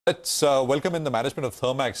Let's welcome in the management of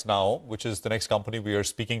Thermax now, which is the next company we are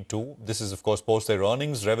speaking to. This is, of course, post their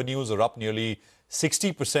earnings. Revenues are up nearly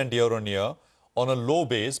 60% year on year on a low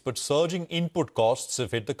base, but surging input costs have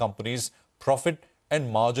hit the company's profit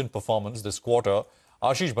and margin performance this quarter.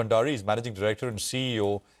 Ashish Bhandari is Managing Director and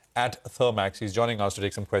CEO at Thermax. He's joining us to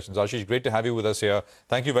take some questions. Ashish, great to have you with us here.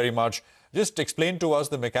 Thank you very much. Just explain to us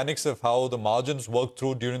the mechanics of how the margins worked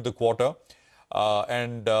through during the quarter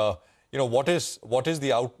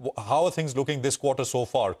how are things looking this quarter so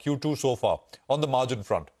far, Q2 so far, on the margin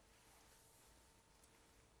front?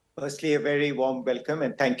 Firstly, a very warm welcome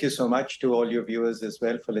and thank you so much to all your viewers as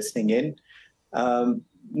well for listening in.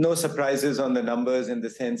 No surprises on the numbers in the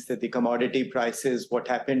sense that the commodity prices, what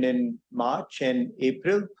happened in March and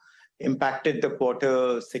April, impacted the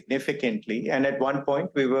quarter significantly. And at one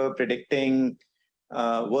point, we were predicting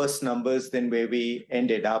worse numbers than where we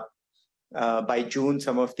ended up. By June,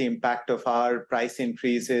 some of the impact of our price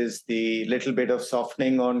increases, the little bit of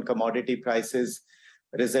softening on commodity prices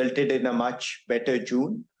resulted in a much better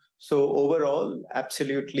June. So overall,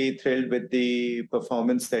 absolutely thrilled with the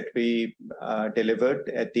performance that we delivered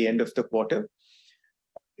at the end of the quarter.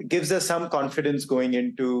 It gives us some confidence going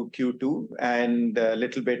into Q2 and a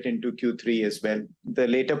little bit into Q3 as well. The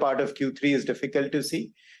later part of Q3 is difficult to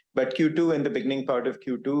see, but Q2 and the beginning part of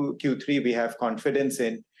Q3 we have confidence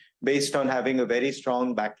in, based on having a very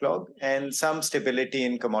strong backlog and some stability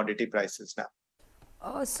in commodity prices now.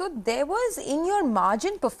 So there was, in your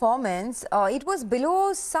margin performance, it was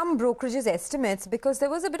below some brokerages' estimates because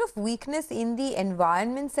there was a bit of weakness in the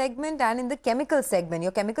environment segment and in the chemical segment.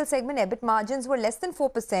 Your chemical segment EBIT margins were less than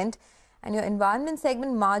 4% and your environment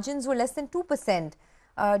segment margins were less than 2%.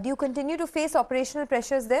 Do you continue to face operational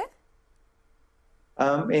pressures there?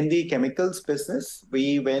 In the chemicals business,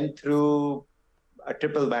 we went through a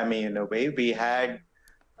triple whammy in a way. We had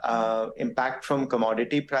impact from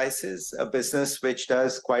commodity prices, a business which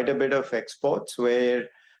does quite a bit of exports where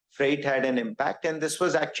freight had an impact. And this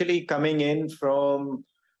was actually coming in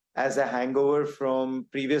as a hangover from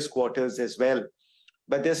previous quarters as well.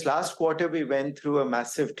 But this last quarter, we went through a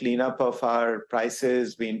massive cleanup of our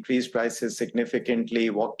prices. We increased prices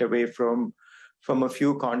significantly, walked away from a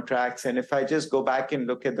few contracts. And if I just go back and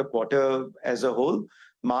look at the quarter as a whole,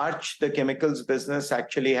 March, the chemicals business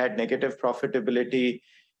actually had negative profitability.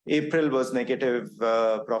 April was negative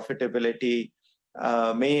profitability.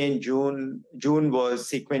 May and June was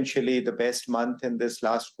sequentially the best month in this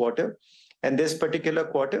last quarter. And this particular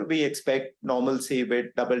quarter, we expect normalcy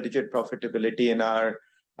with double-digit profitability in our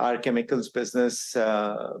chemicals business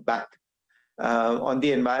back. On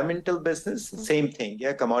the environmental business, same thing.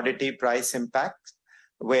 Yeah, commodity price impacts,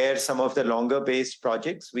 where some of the longer-based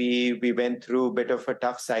projects, we went through a bit of a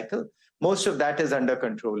tough cycle. Most of that is under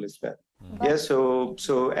control as well. Yeah,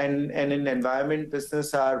 and in environment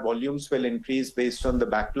business, our volumes will increase based on the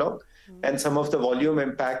backlog. And some of the volume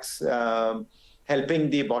impacts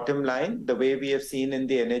helping the bottom line, the way we have seen in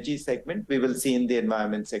the energy segment, we will see in the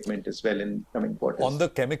environment segment as well in coming quarters. On the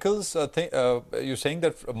chemicals, you're saying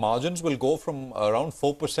that margins will go from around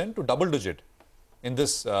 4% to double-digit in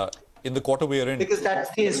this in the quarter we are in? Because that's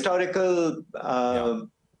the historical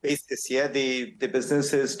basis. Yeah, the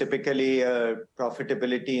business is typically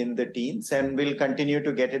profitability in the teens and will continue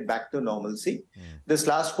to get it back to normalcy. This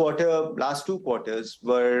last two quarters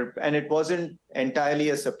were, and it wasn't entirely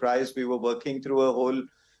a surprise. We were working through a whole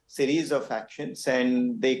series of actions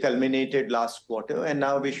and they culminated last quarter. And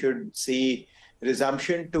now we should see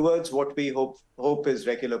resumption towards what we hope is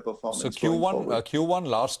regular performance. So Q1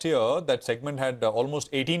 last year, that segment had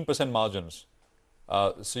almost 18% margins.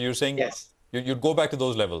 So you're saying yes, you'd go back to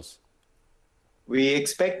those levels? We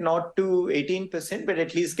expect not to 18%, but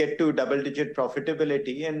at least get to double-digit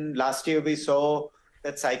profitability. And last year we saw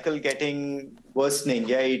that cycle getting worsening,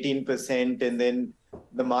 18%, and then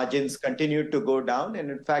the margins continued to go down. And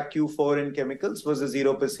in fact, Q4 in chemicals was a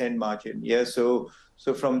 0% margin. Yeah, so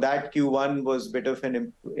from that, Q1 was a bit of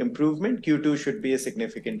an improvement. Q2 should be a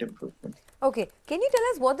significant improvement. Okay. Can you tell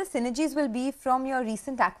us what the synergies will be from your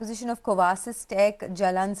recent acquisition of Covasis Tech,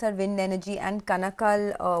 Jalansar Wind Energy and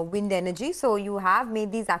Kanakal Wind Energy? So you have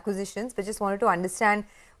made these acquisitions, but just wanted to understand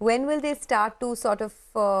when will they start to sort of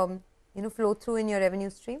flow through in your revenue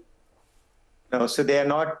stream? No, so they are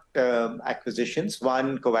not acquisitions.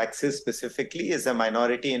 One, Covasis specifically, is a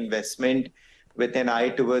minority investment with an eye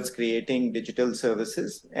towards creating digital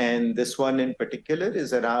services. And this one in particular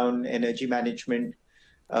is around energy management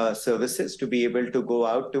services, to be able to go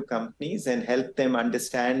out to companies and help them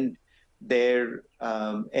understand their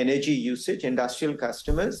energy usage, industrial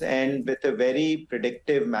customers, and with a very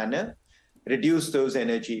predictive manner, reduce those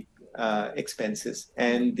energy expenses.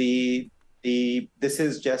 And the This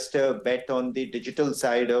is just a bet on the digital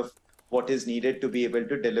side of what is needed to be able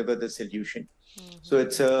to deliver the solution. So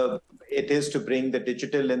it is to bring the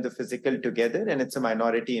digital and the physical together, and it's a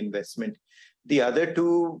minority investment. The other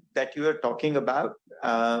two that you are talking about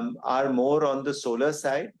are more on the solar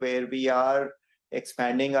side, where we are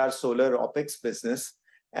expanding our solar OpEx business.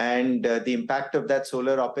 And the impact of that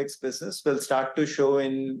solar OpEx business will start to show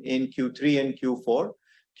in Q3 and Q4.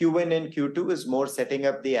 Q1 and Q2 is more setting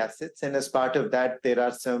up the assets. And as part of that, there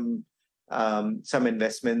are some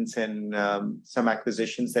investments and some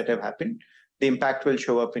acquisitions that have happened. The impact will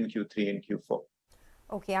show up in Q3 and Q4.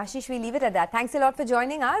 Okay, Ashish, we leave it at that. Thanks a lot for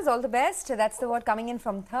joining us. All the best. That's the word coming in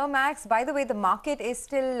from Thermax. By the way, the market is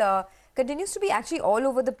still continues to be actually all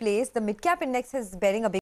over the place. The mid-cap index is bearing a big